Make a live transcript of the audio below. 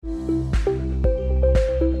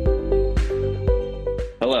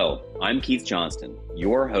I'm Keith Johnston,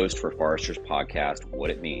 your host for Forrester's podcast, What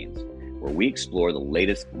It Means, where we explore the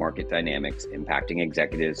latest market dynamics impacting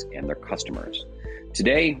executives and their customers.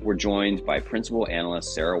 Today, we're joined by Principal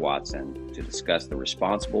Analyst Sarah Watson to discuss the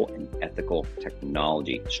responsible and ethical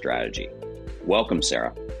technology strategy. Welcome,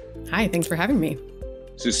 Sarah. Hi, thanks for having me.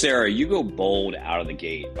 So, Sarah, you go bold out of the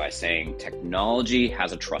gate by saying technology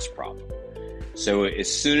has a trust problem. So as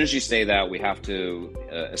soon as you say that, we have to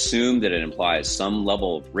assume that it implies some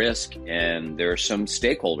level of risk, and there are some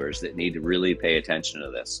stakeholders that need to really pay attention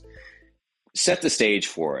to this. Set the stage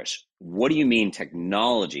for us. What do you mean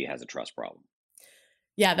technology has a trust problem?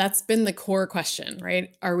 Yeah, that's been the core question,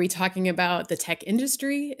 right? Are we talking about the tech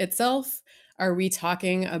industry itself? Are we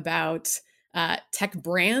talking about tech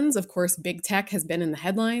brands? Of course, big tech has been in the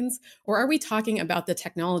headlines. Or are we talking about the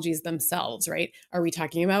technologies themselves, right? Are we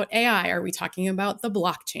talking about AI? Are we talking about the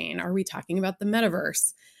blockchain? Are we talking about the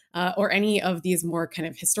metaverse? Or any of these more kind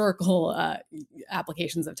of historical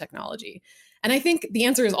applications of technology? And I think the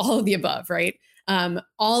answer is all of the above, right?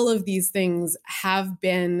 All of these things have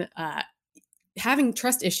been having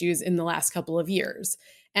trust issues in the last couple of years.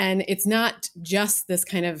 And it's not just this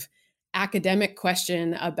kind of academic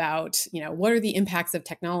question about, what are the impacts of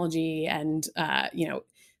technology? And,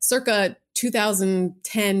 circa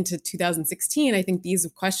 2010 to 2016, I think these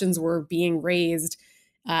questions were being raised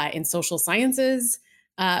in social sciences.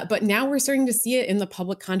 But now we're starting to see it in the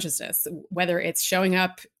public consciousness, whether it's showing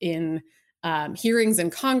up in hearings in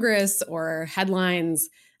Congress or headlines.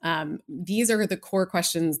 These are the core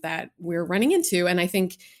questions that we're running into. And I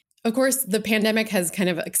think, of course, the pandemic has kind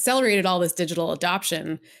of accelerated all this digital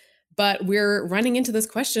adoption. But we're running into this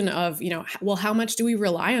question of, well, how much do we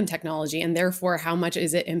rely on technology? And therefore, how much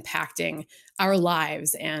is it impacting our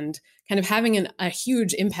lives and kind of having a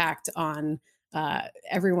huge impact on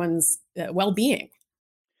everyone's well-being?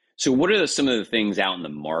 So what are some of the things out in the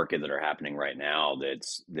market that are happening right now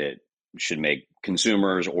that should make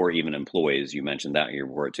consumers or even employees, you mentioned that in your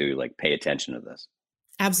word too, like pay attention to this?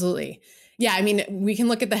 Absolutely. Yeah, I mean, we can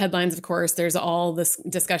look at the headlines, of course. There's all this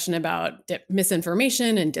discussion about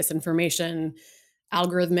misinformation and disinformation,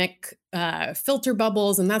 algorithmic filter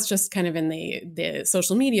bubbles, and that's just kind of in the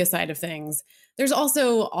social media side of things. There's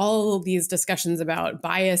also all these discussions about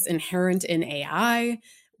bias inherent in AI,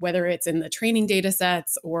 whether it's in the training data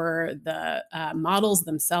sets or the models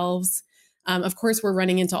themselves. Of course, we're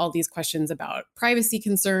running into all these questions about privacy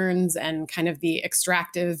concerns and kind of the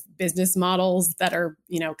extractive business models that are,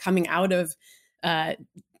 coming out of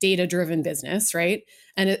data-driven business, right?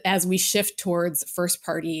 And as we shift towards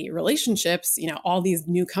first-party relationships, all these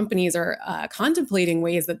new companies are contemplating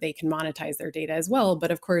ways that they can monetize their data as well.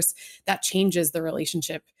 But of course, that changes the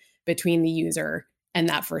relationship between the user and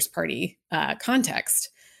that first-party context.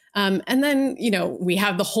 And then, we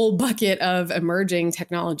have the whole bucket of emerging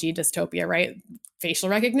technology dystopia, right? Facial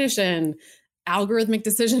recognition, algorithmic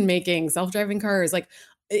decision-making, self-driving cars, like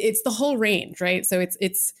it's the whole range, right? So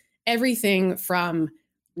it's everything from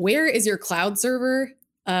where is your cloud server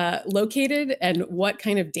located and what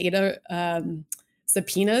kind of data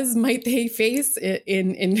subpoenas might they face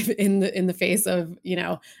in the face of,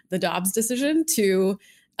 the Dobbs decision to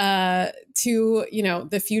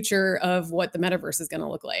the future of what the metaverse is going to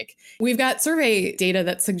look like. We've got survey data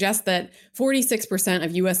that suggests that 46%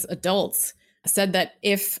 of US adults said that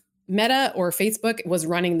if Meta or Facebook was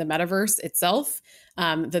running the metaverse itself,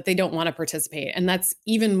 that they don't want to participate. And that's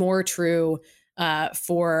even more true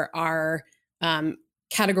for our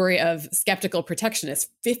category of skeptical protectionists.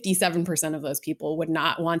 57% of those people would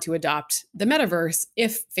not want to adopt the metaverse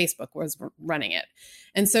if Facebook was running it.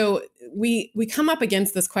 And so we come up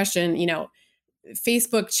against this question,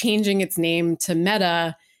 Facebook changing its name to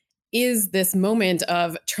Meta is this moment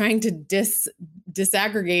of trying to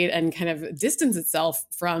disaggregate and kind of distance itself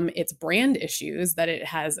from its brand issues that it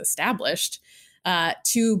has established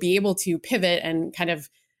to be able to pivot and kind of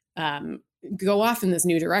go off in this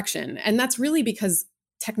new direction. And that's really because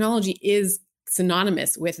technology is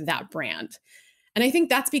synonymous with that brand. And I think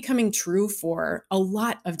that's becoming true for a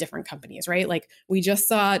lot of different companies, right? Like we just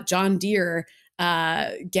saw John Deere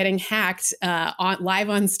getting hacked live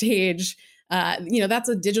on stage. That's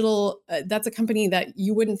a digital, that's a company that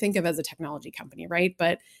you wouldn't think of as a technology company, right?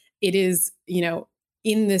 But it is,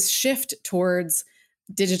 in this shift towards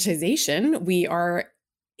digitization, we are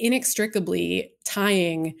inextricably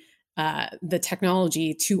tying the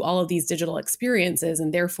technology to all of these digital experiences,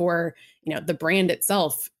 and therefore, the brand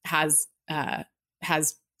itself has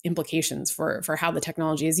implications for how the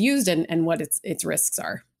technology is used and what its risks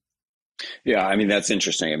are. Yeah, I mean, that's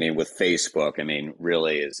interesting. I mean, with Facebook,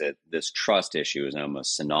 really is that this trust issue is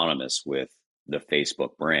almost synonymous with the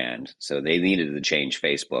Facebook brand. So they needed to change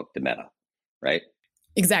Facebook to Meta, right?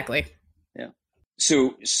 Exactly. Yeah.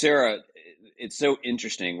 So, Sarah, it's so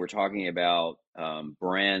interesting. We're talking about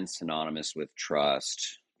brands synonymous with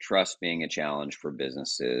trust, trust being a challenge for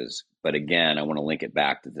businesses. But again, I want to link it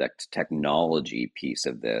back to the technology piece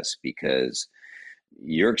of this, because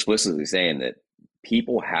you're explicitly saying that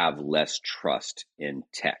people have less trust in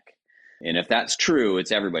tech. And if that's true,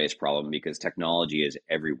 it's everybody's problem because technology is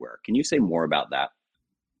everywhere. Can you say more about that?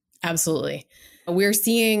 Absolutely. We're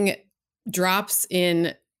seeing drops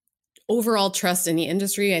in overall trust in the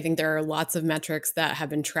industry. I think there are lots of metrics that have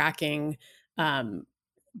been tracking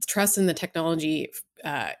trust in the technology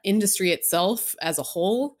industry itself as a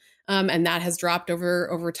whole, and that has dropped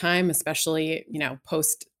over time, especially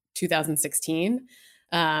post 2016.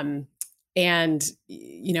 And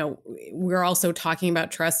we're also talking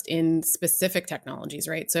about trust in specific technologies,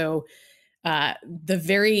 right? So the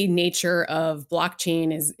very nature of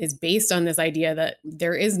blockchain is based on this idea that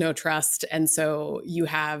there is no trust. And so you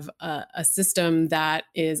have a system that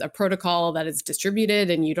is a protocol that is distributed,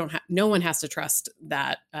 and no one has to trust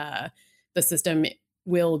that the system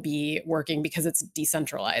will be working because it's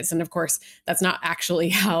decentralized. And of course, that's not actually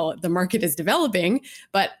how the market is developing,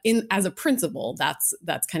 but as a principle, that's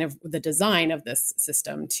kind of the design of this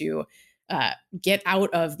system to get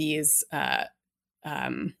out of these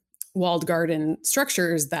walled garden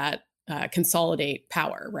structures that consolidate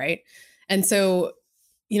power, right? And so,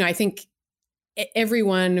 I think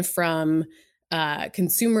everyone from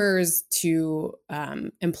consumers to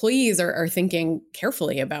employees are thinking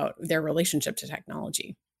carefully about their relationship to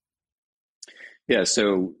technology. Yeah,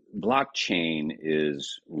 so blockchain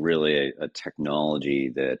is really a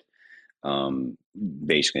technology that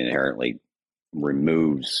basically inherently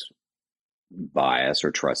removes bias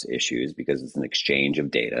or trust issues because it's an exchange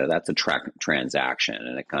of data. That's a transaction,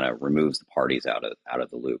 and it kind of removes the parties out of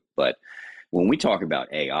the loop. But when we talk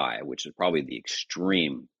about AI, which is probably the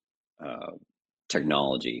extreme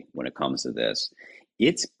technology when it comes to this,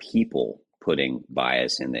 it's people putting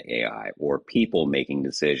bias in the AI or people making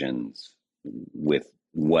decisions with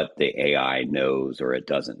what the AI knows or it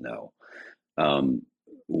doesn't know.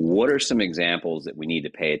 What are some examples that we need to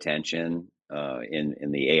pay attention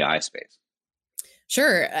in the AI space?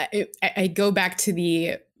 Sure. I go back to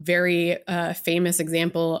the very famous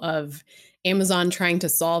example of Amazon trying to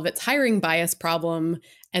solve its hiring bias problem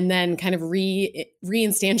and then kind of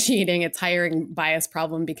reinstantiating its hiring bias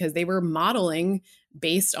problem because they were modeling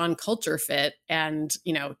based on culture fit. And,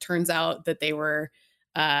 turns out that they were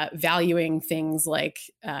valuing things like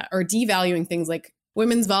or devaluing things like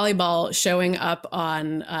women's volleyball showing up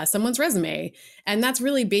on someone's resume. And that's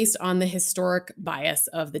really based on the historic bias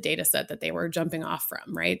of the data set that they were jumping off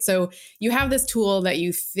from, right? So you have this tool that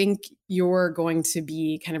you think you're going to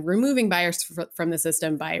be kind of removing bias from the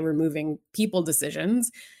system by removing people decisions,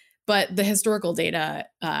 but the historical data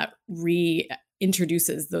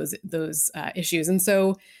reintroduces those issues. And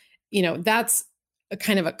so, that's a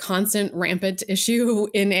kind of a constant rampant issue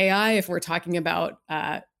in AI if we're talking about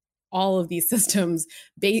all of these systems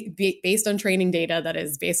based on training data that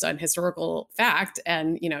is based on historical fact.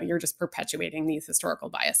 And, you're just perpetuating these historical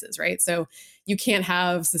biases, right? So you can't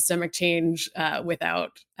have systemic change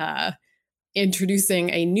without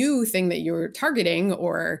introducing a new thing that you're targeting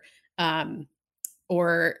or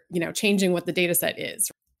changing what the data set is.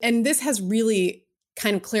 And this has really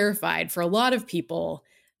kind of clarified for a lot of people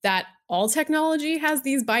that all technology has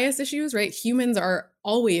these bias issues, right? Humans are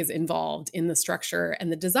always involved in the structure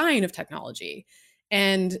and the design of technology.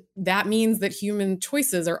 And that means that human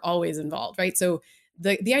choices are always involved, right? So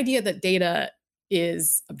the idea that data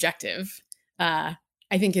is objective, I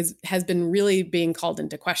think has been really being called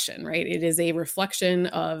into question, right? It is a reflection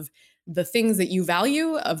of the things that you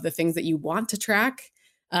value, of the things that you want to track.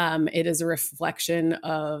 It is a reflection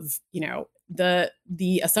of,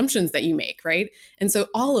 the assumptions that you make, right? And so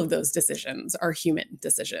all of those decisions are human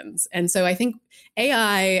decisions. And so I think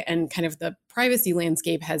AI and kind of the privacy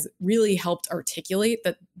landscape has really helped articulate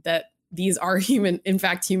that these are human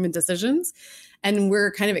decisions. And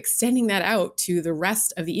we're kind of extending that out to the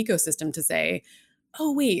rest of the ecosystem to say,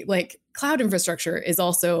 oh, wait, like cloud infrastructure is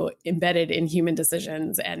also embedded in human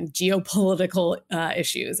decisions and geopolitical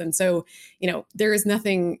issues. And so, there is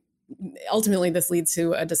nothing. Ultimately, this leads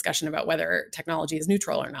to a discussion about whether technology is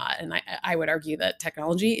neutral or not. And I would argue that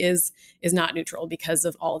technology is not neutral because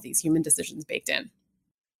of all of these human decisions baked in.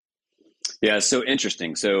 Yeah, so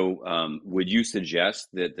interesting. So would you suggest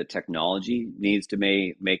that the technology needs to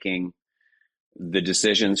be making the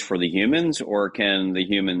decisions for the humans, or can the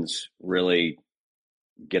humans really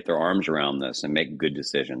get their arms around this and make good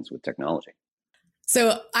decisions with technology?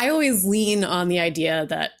 So I always lean on the idea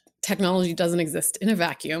that technology doesn't exist in a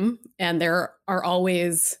vacuum, and there are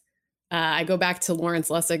always I go back to Lawrence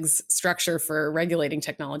Lessig's structure for regulating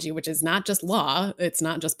technology, which is not just law, it's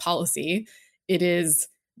not just policy. It is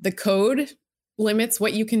the code limits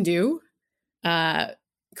what you can do.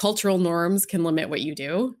 Cultural norms can limit what you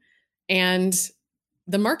do. And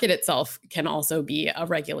the market itself can also be a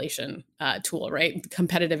regulation tool, right?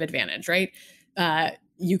 Competitive advantage, right?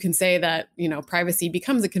 You can say that, privacy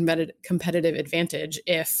becomes a competitive advantage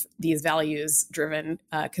if these values-driven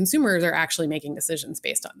consumers are actually making decisions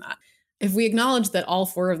based on that. If we acknowledge that all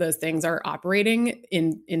four of those things are operating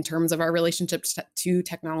in terms of our relationship to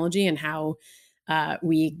technology and how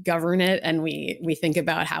we govern it and we think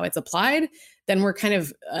about how it's applied, then we're kind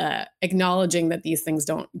of acknowledging that these things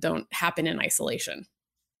don't happen in isolation.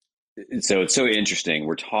 So it's so interesting.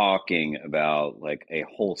 We're talking about like a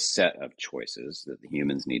whole set of choices that the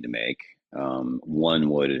humans need to make. One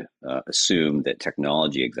would assume that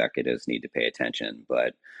technology executives need to pay attention,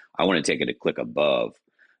 but I want to take it a click above.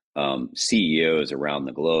 CEOs around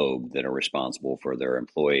the globe that are responsible for their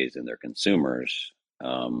employees and their consumers,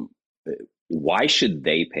 why should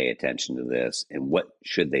they pay attention to this, and what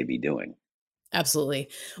should they be doing? Absolutely.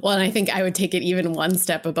 Well, and I think I would take it even one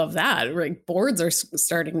step above that. Right? Boards are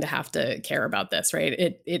starting to have to care about this, right?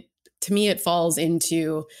 It to me, it falls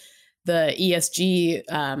into the ESG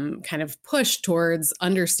kind of push towards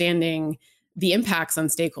understanding the impacts on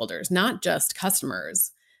stakeholders, not just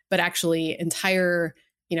customers, but actually entire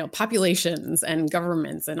populations and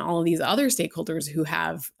governments and all of these other stakeholders who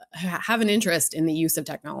have an interest in the use of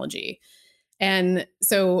technology. And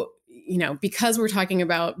so, because we're talking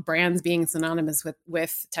about brands being synonymous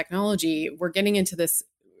with technology, we're getting into this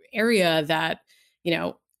area that,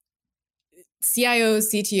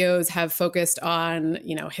 CIOs, CTOs have focused on,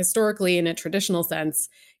 historically in a traditional sense,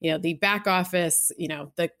 the back office,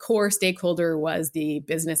 the core stakeholder was the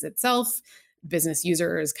business itself, business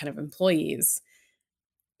users, kind of employees.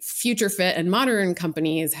 Future fit and modern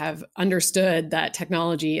companies have understood that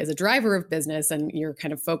technology is a driver of business, and you're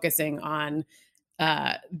kind of focusing on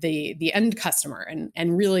the end customer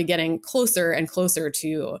and really getting closer and closer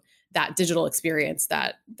to that digital experience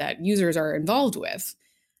that users are involved with.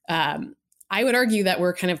 I would argue that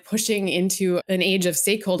we're kind of pushing into an age of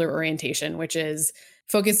stakeholder orientation, which is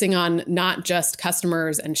focusing on not just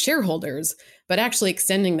customers and shareholders, but actually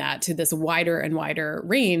extending that to this wider and wider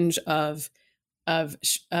range of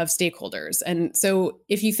stakeholders. And so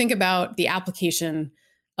if you think about the application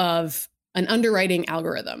of an underwriting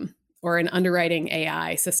algorithm or an underwriting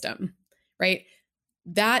AI system, right?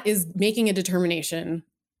 That is making a determination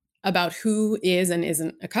about who is and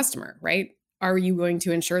isn't a customer, right? Are you going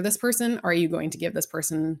to insure this person? Are you going to give this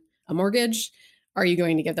person a mortgage? Are you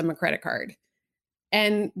going to give them a credit card?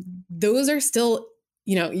 And those are still,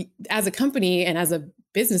 as a company and as a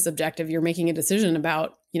business objective, you're making a decision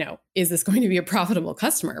about, is this going to be a profitable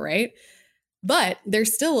customer, right? But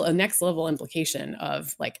there's still a next level implication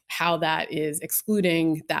of like how that is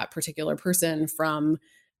excluding that particular person from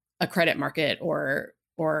a credit market or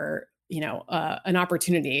an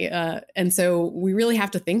opportunity. And so we really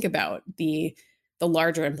have to think about the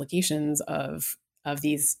larger implications of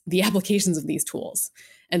the applications of these tools.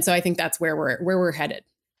 And so I think that's where we're headed.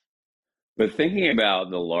 But thinking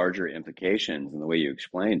about the larger implications and the way you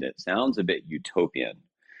explained it sounds a bit utopian.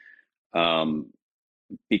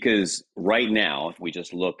 Because right now, if we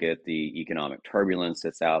just look at the economic turbulence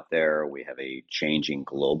that's out there, we have a changing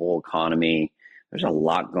global economy. There's a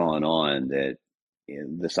lot going on that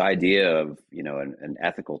this idea of an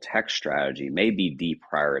ethical tech strategy may be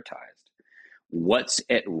deprioritized. What's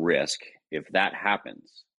at risk if that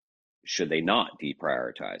happens? Should they not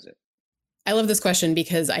deprioritize it? I love this question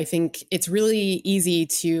because I think it's really easy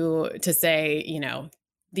to say,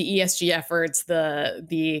 the ESG efforts,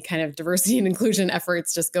 the kind of diversity and inclusion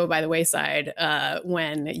efforts just go by the wayside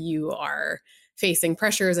when you are facing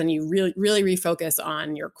pressures and you really refocus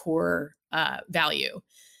on your core value.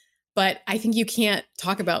 But I think you can't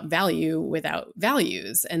talk about value without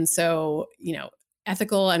values. And so,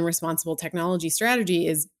 ethical and responsible technology strategy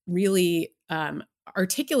is really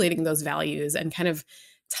articulating those values and kind of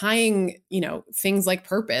tying, things like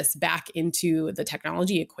purpose back into the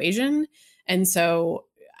technology equation. And so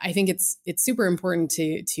I think it's super important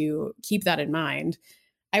to keep that in mind.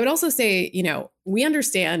 I would also say, we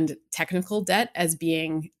understand technical debt as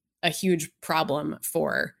being a huge problem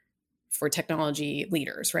for technology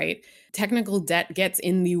leaders, right? Technical debt gets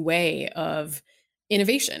in the way of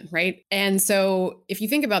innovation, right? And so if you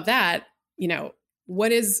think about that,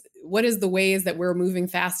 what is the ways that we're moving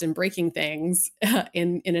fast and breaking things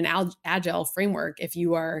in an agile framework if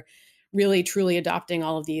you are really truly adopting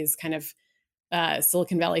all of these kind of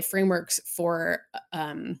Silicon Valley frameworks for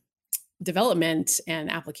development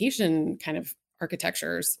and application kind of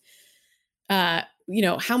architectures,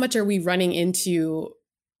 how much are we running into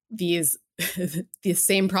these these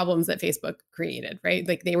same problems that Facebook created, right?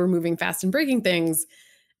 Like they were moving fast and breaking things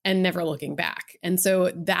and never looking back. And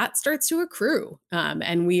so that starts to accrue.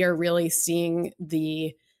 And we are really seeing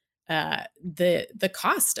the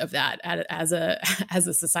cost of that as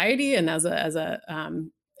a society and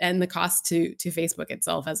and the cost to Facebook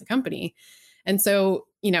itself as a company. And so,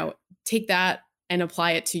 take that and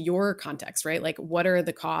apply it to your context, right? Like, what are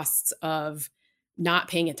the costs of not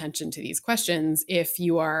paying attention to these questions if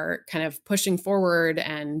you are kind of pushing forward,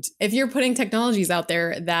 and if you're putting technologies out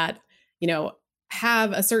there that,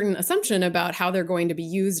 have a certain assumption about how they're going to be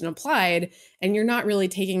used and applied, and you're not really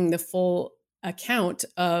taking the full account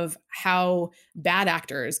of how bad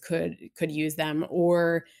actors could use them,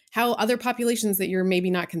 or how other populations that you're maybe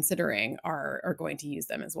not considering are going to use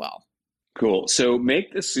them as well. Cool. So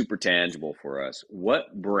make this super tangible for us.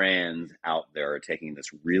 What brands out there are taking this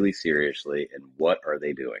really seriously, and what are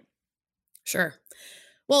they doing? Sure.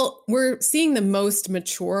 Well, we're seeing the most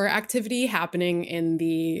mature activity happening in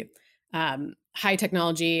the high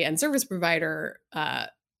technology and service provider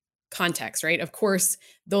context, right? Of course,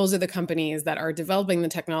 those are the companies that are developing the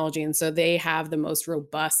technology. And so they have the most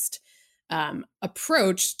robust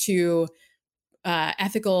approach to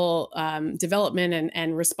ethical development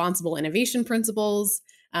and responsible innovation principles.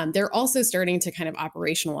 They're also starting to kind of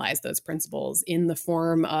operationalize those principles in the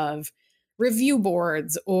form of review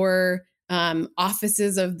boards or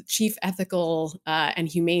offices of chief ethical and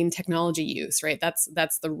humane technology use, right?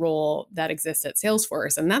 That's the role that exists at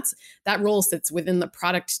Salesforce. And that role sits within the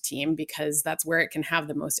product team because that's where it can have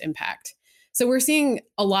the most impact. So we're seeing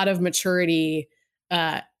a lot of maturity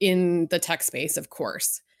in the tech space, of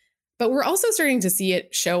course. But we're also starting to see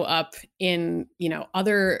it show up in,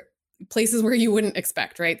 other places where you wouldn't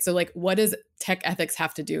expect, right? So like, what does tech ethics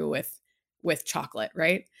have to do with chocolate,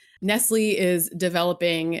 right? Nestle is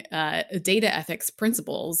developing data ethics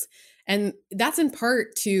principles. And that's in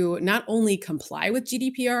part to not only comply with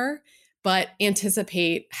GDPR, but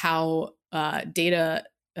anticipate how data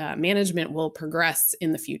management will progress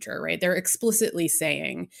in the future, right? They're explicitly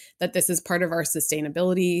saying that this is part of our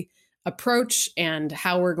sustainability approach, and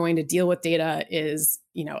how we're going to deal with data is,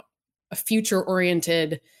 a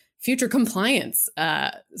future-oriented, future compliance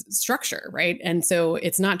structure, right? And so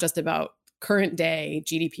it's not just about current day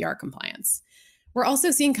GDPR compliance. We're also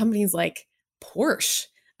seeing companies like Porsche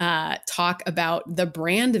talk about the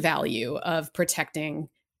brand value of protecting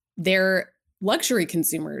their luxury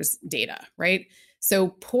consumers' data, right?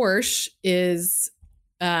 So Porsche is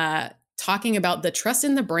talking about the trust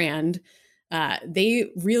in the brand. They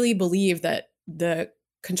really believe that the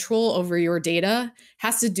control over your data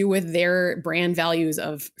has to do with their brand values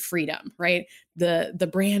of freedom, right? The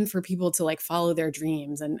brand for people to like follow their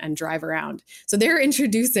dreams and drive around. So they're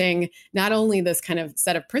introducing not only this kind of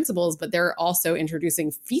set of principles, but they're also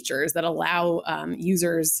introducing features that allow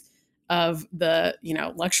users of the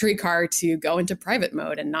luxury car to go into private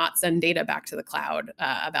mode and not send data back to the cloud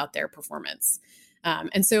about their performance.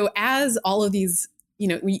 And so as all of these,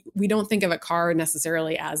 we don't think of a car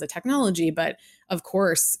necessarily as a technology, but of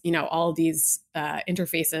course, all of these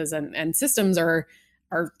interfaces and systems are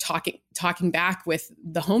talking back with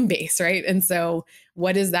the home base, right? And so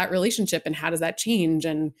what is that relationship and how does that change?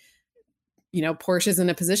 And Porsche is in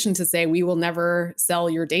a position to say, we will never sell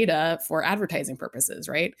your data for advertising purposes,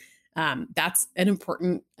 right? That's an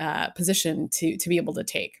important position to be able to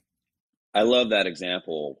take. I love that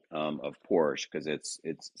example of Porsche because it's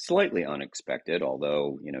slightly unexpected,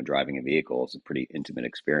 although, driving a vehicle is a pretty intimate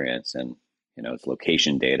experience, and, it's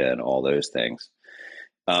location data and all those things.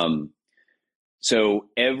 So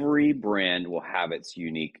every brand will have its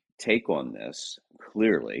unique take on this,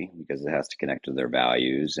 clearly, because it has to connect to their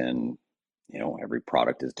values, and, every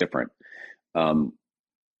product is different.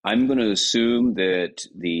 I'm going to assume that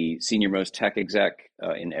the senior most tech exec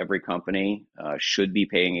in every company should be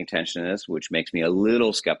paying attention to this, which makes me a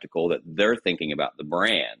little skeptical that they're thinking about the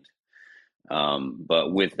brand.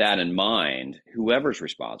 But with that in mind, whoever's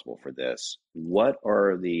responsible for this, what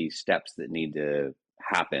are the steps that need to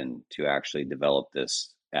happen to actually develop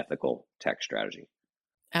this ethical tech strategy?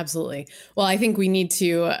 Absolutely. Well, I think we need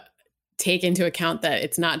to take into account that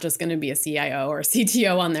it's not just going to be a CIO or a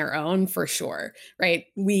CTO on their own, for sure, right?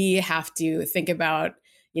 We have to think about,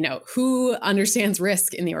 who understands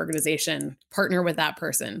risk in the organization, partner with that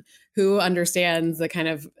person, who understands the kind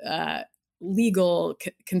of legal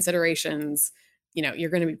considerations, you're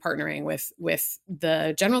going to be partnering with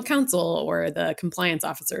the general counsel or the compliance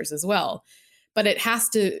officers as well. But it has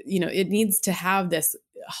to, it needs to have this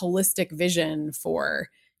holistic vision for,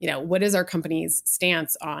 what is our company's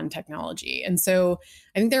stance on technology? And so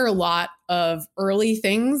I think there are a lot of early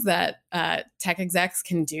things that tech execs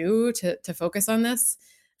can do to focus on this.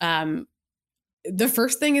 The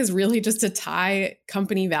first thing is really just to tie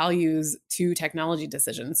company values to technology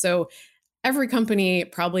decisions. So every company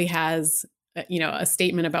probably has, a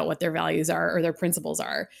statement about what their values are or their principles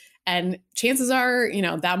are. And chances are,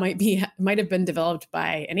 that might have been developed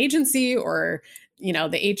by an agency or,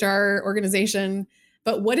 the HR organization.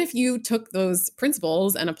 But what if you took those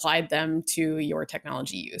principles and applied them to your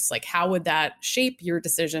technology use? Like, how would that shape your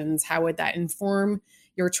decisions? How would that inform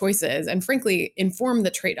your choices? And frankly, inform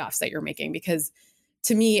the trade-offs that you're making? Because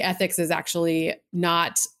to me, ethics is actually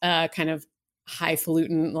not a kind of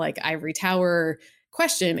highfalutin, like ivory tower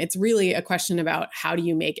question. It's really a question about how do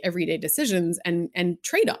you make everyday decisions and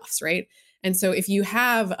trade-offs, right? And so if you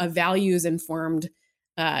have a values-informed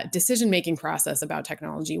decision-making process about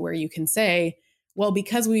technology where you can say, well,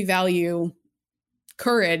 because we value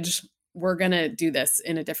courage, we're going to do this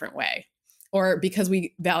in a different way. Or because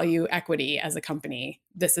we value equity as a company,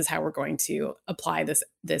 this is how we're going to apply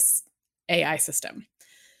this AI system.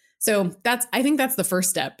 So I think that's the first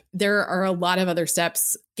step. There are a lot of other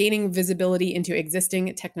steps: gaining visibility into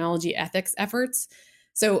existing technology ethics efforts.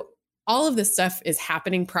 So all of this stuff is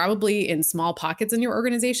happening probably in small pockets in your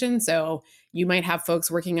organization. So you might have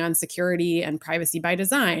folks working on security and privacy by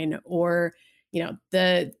design, or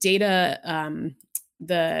the data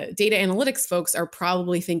analytics folks are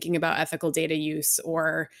probably thinking about ethical data use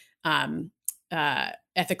or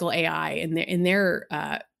ethical AI in their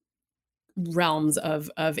realms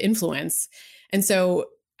of influence. And so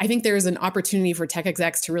I think there's an opportunity for tech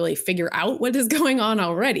execs to really figure out what is going on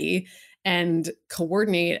already and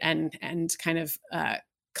coordinate and kind of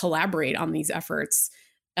collaborate on these efforts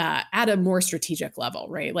at a more strategic level,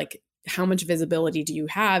 right? Like, how much visibility do you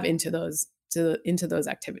have into those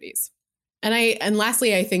activities? And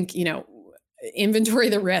lastly, I think, inventory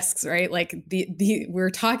the risks, right? Like we're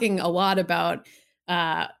talking a lot about,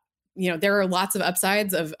 there are lots of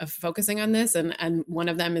upsides of focusing on this. And one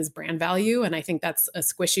of them is brand value. And I think that's a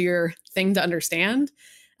squishier thing to understand.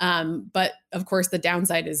 But of course, the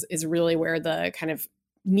downside is really where the kind of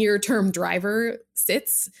near-term driver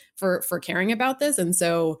sits for caring about this. And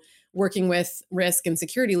so working with risk and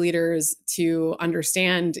security leaders to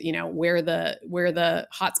understand, where the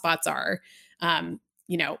hotspots are.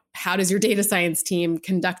 How does your data science team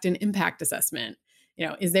conduct an impact assessment?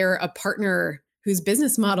 Is there a partner whose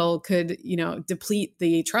business model could, deplete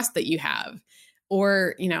the trust that you have?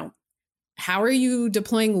 Or, how are you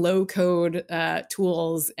deploying low code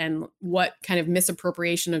tools, and what kind of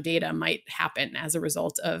misappropriation of data might happen as a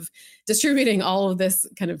result of distributing all of this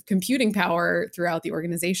kind of computing power throughout the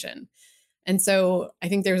organization? And so I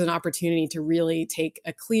think there's an opportunity to really take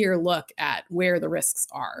a clear look at where the risks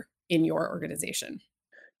are in your organization.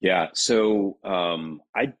 Yeah. So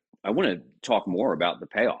I want to talk more about the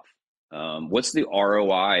payoff. What's the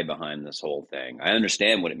ROI behind this whole thing? I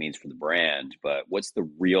understand what it means for the brand, but what's the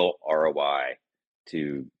real ROI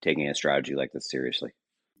to taking a strategy like this seriously?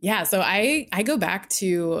 Yeah, so I go back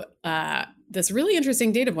to this really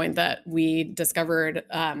interesting data point that we discovered.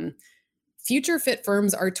 Future fit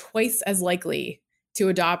firms are twice as likely to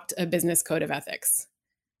adopt a business code of ethics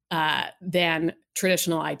than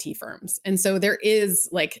traditional IT firms. And so there is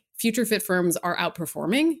future fit firms are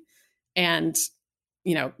outperforming, and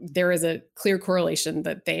there is a clear correlation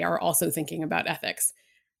that they are also thinking about ethics.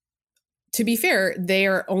 To be fair,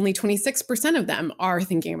 only 26% of them are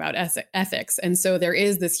thinking about ethics. And so there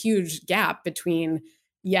is this huge gap between,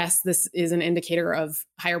 yes, this is an indicator of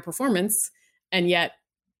higher performance, and yet,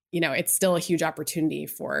 it's still a huge opportunity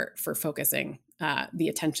for focusing the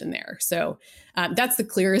attention there. So that's the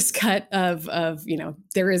clearest cut of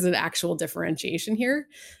there is an actual differentiation here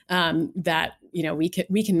that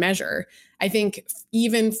we can measure. I think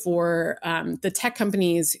even for the tech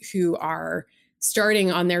companies who are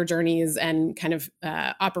starting on their journeys and kind of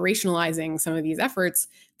operationalizing some of these efforts,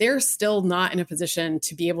 they're still not in a position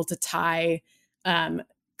to be able to tie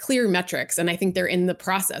clear metrics. And I think they're in the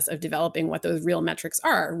process of developing what those real metrics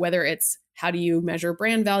are, whether it's how do you measure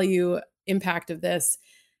brand value, impact of this,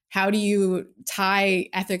 how do you tie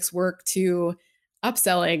ethics work to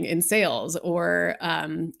upselling in sales, or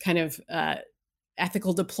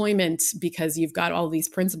ethical deployment, because you've got all these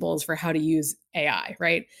principles for how to use AI,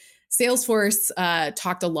 right? Salesforce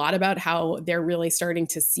talked a lot about how they're really starting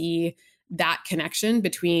to see that connection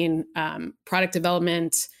between product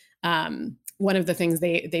development, one of the things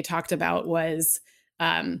they talked about was,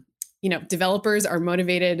 developers are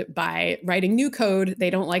motivated by writing new code. They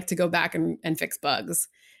don't like to go back and fix bugs.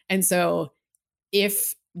 And so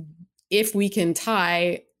if we can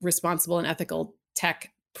tie responsible and ethical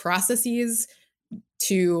tech processes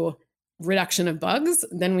to reduction of bugs,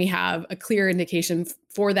 then we have a clear indication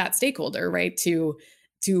for that stakeholder, right?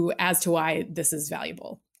 As to why this is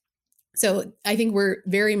valuable. So I think we're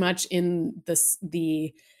very much in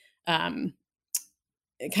the kind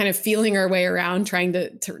of feeling our way around, trying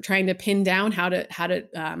to pin down how to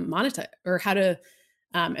monetize or how to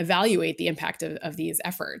evaluate the impact of these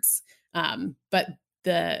efforts. But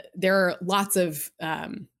there are lots of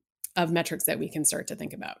metrics that we can start to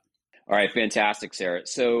think about. All right, fantastic, Sarah.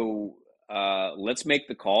 So let's make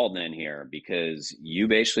the call then here, because you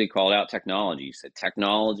basically called out technology. You said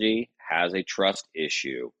technology has a trust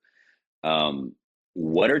issue.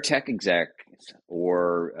 What are tech execs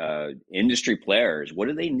or industry players? What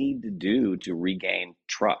do they need to do to regain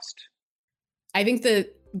trust? I think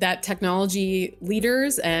that technology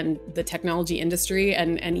leaders and the technology industry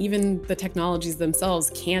and even the technologies themselves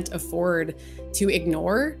can't afford to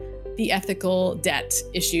ignore the ethical debt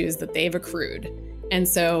issues that they've accrued. And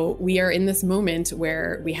so we are in this moment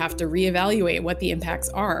where we have to reevaluate what the impacts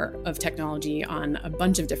are of technology on a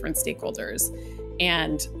bunch of different stakeholders.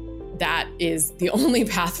 And that is the only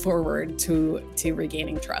path forward to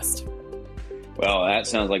regaining trust. Well, that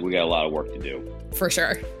sounds like we got a lot of work to do. For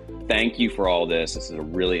sure. Thank you for all this. This is a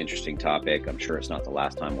really interesting topic. I'm sure it's not the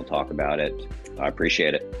last time we'll talk about it. I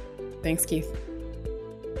appreciate it. Thanks, Keith.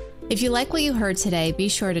 If you like what you heard today, be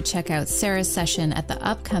sure to check out Sarah's session at the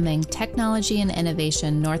upcoming Technology and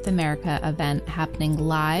Innovation North America event happening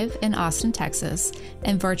live in Austin, Texas,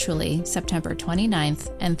 and virtually September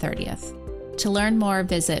 29th and 30th. To learn more,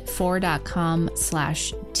 visit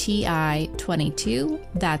forr.com/TI22.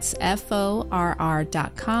 That's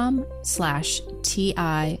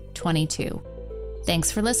forr.com/TI22.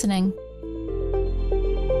 Thanks for listening.